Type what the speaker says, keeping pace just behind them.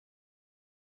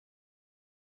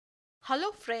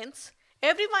Hello friends,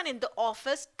 everyone in the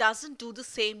office doesn't do the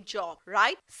same job,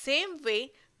 right? Same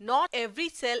way, not every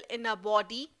cell in our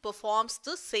body performs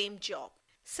the same job.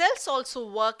 Cells also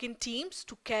work in teams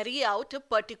to carry out a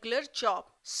particular job.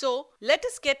 So, let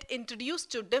us get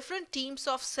introduced to different teams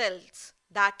of cells,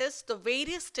 that is, the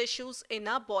various tissues in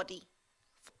our body.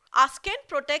 Our skin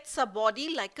protects our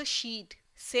body like a sheet.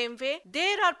 Same way,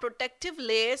 there are protective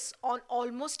layers on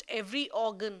almost every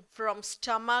organ, from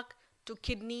stomach to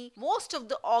kidney. Most of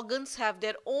the organs have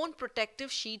their own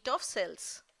protective sheet of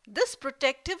cells. This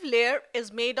protective layer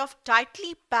is made of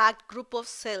tightly packed group of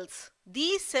cells.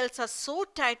 These cells are so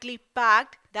tightly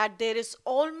packed that there is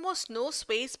almost no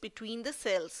space between the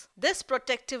cells. This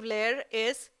protective layer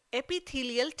is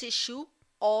epithelial tissue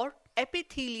or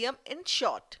epithelium in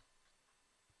short.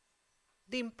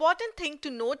 The important thing to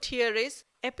note here is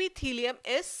epithelium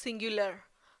is singular.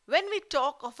 When we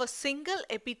talk of a single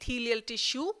epithelial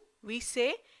tissue, we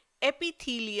say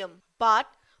epithelium. But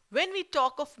when we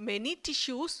talk of many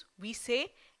tissues, we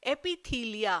say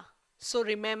epithelia. So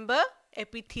remember,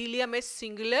 epithelium is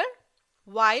singular,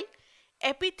 while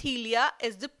epithelia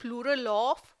is the plural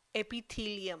of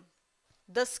epithelium.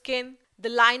 The skin, the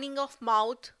lining of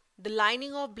mouth, the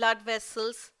lining of blood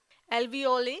vessels,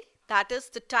 alveoli, that is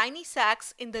the tiny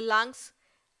sacs in the lungs,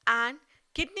 and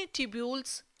kidney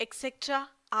tubules, etc.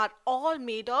 are all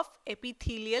made of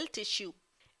epithelial tissue.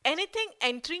 Anything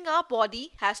entering our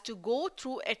body has to go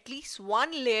through at least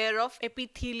one layer of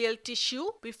epithelial tissue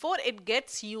before it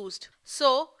gets used.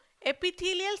 So,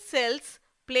 epithelial cells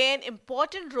play an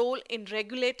important role in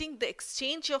regulating the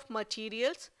exchange of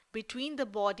materials between the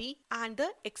body and the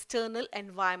external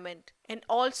environment, and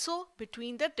also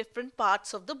between the different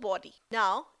parts of the body.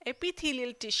 Now,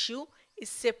 epithelial tissue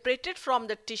is separated from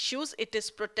the tissues it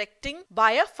is protecting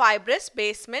by a fibrous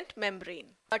basement membrane.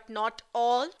 But not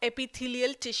all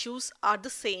epithelial tissues are the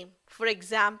same. For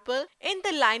example, in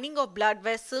the lining of blood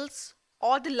vessels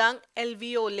or the lung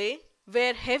alveoli,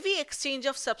 where heavy exchange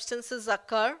of substances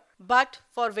occur, but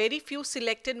for very few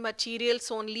selected materials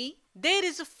only, there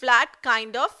is a flat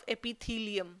kind of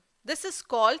epithelium. This is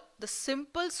called the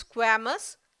simple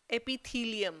squamous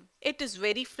epithelium. It is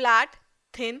very flat,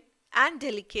 thin and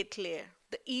delicate layer.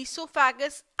 The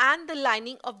esophagus and the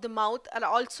lining of the mouth are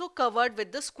also covered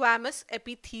with the squamous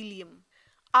epithelium.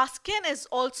 Our skin is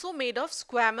also made of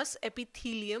squamous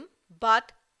epithelium,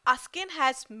 but our skin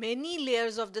has many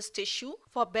layers of this tissue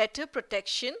for better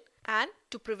protection and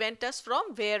to prevent us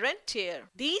from wear and tear.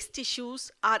 These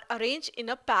tissues are arranged in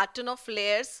a pattern of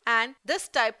layers, and this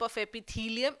type of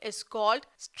epithelium is called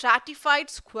stratified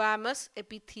squamous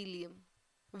epithelium,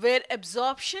 where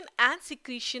absorption and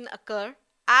secretion occur,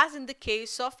 as in the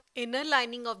case of inner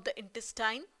lining of the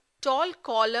intestine. Tall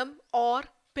column or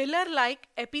pillar-like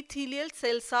epithelial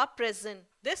cells are present.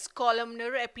 This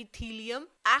columnar epithelium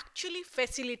actually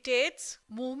facilitates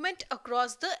movement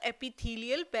across the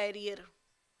epithelial barrier.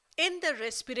 In the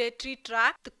respiratory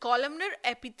tract, the columnar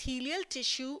epithelial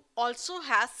tissue also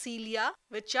has cilia,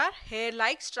 which are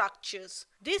hair-like structures.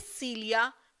 These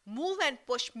cilia move and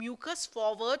push mucus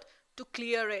forward to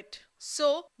clear it.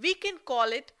 So, we can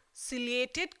call it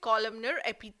ciliated columnar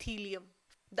epithelium.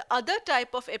 The other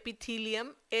type of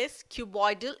epithelium is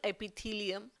cuboidal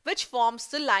epithelium, which forms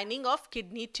the lining of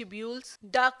kidney tubules,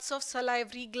 ducts of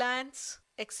salivary glands,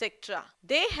 etc.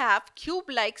 They have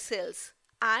cube-like cells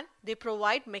and they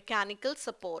provide mechanical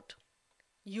support.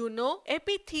 You know,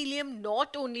 epithelium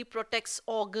not only protects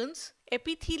organs,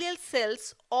 epithelial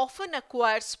cells often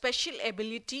acquire special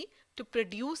ability to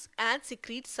produce and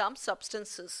secrete some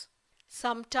substances.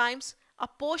 Sometimes a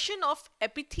portion of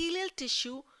epithelial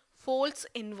tissue folds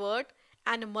inward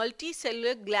and a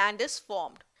multicellular gland is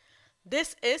formed.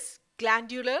 This is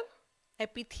glandular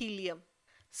epithelium.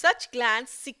 Such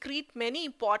glands secrete many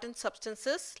important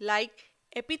substances like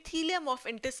epithelium of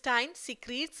intestine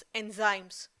secretes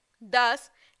enzymes. Thus,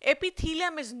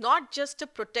 epithelium is not just a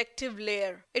protective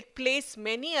layer. It plays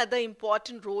many other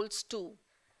important roles too.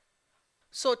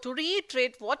 So, to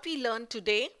reiterate what we learned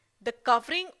today, the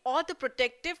covering or the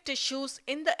protective tissues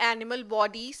in the animal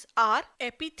bodies are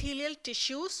epithelial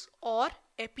tissues or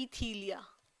epithelia.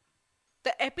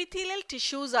 The epithelial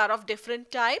tissues are of different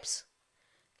types,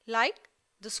 like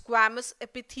the squamous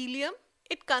epithelium.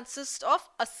 It consists of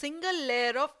a single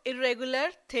layer of irregular,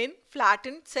 thin,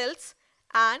 flattened cells,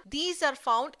 and these are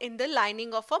found in the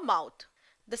lining of a mouth.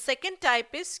 The second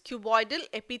type is cuboidal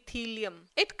epithelium.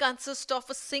 It consists of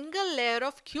a single layer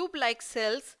of cube-like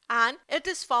cells, and it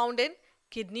is found in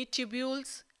kidney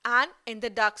tubules and in the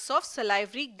ducts of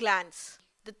salivary glands.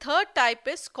 The third type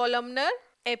is columnar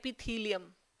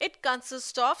epithelium. It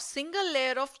consists of single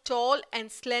layer of tall and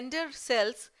slender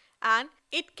cells and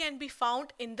it can be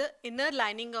found in the inner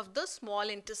lining of the small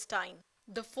intestine.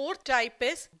 The fourth type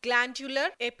is glandular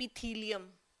epithelium.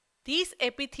 These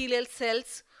epithelial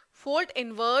cells fold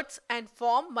inwards and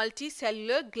form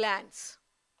multicellular glands.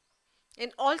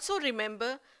 And also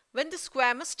remember, when the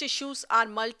squamous tissues are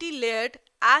multi-layered,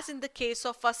 as in the case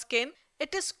of our skin,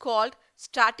 it is called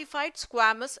stratified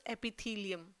squamous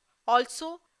epithelium.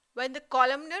 Also, when the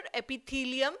columnar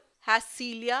epithelium has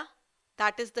cilia,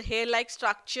 that is the hair-like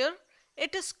structure,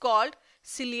 it is called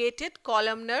ciliated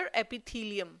columnar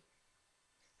epithelium.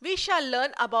 We shall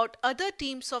learn about other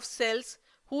teams of cells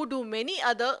who do many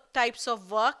other types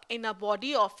of work in a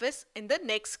body office in the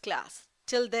next class.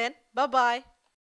 Till then, bye-bye.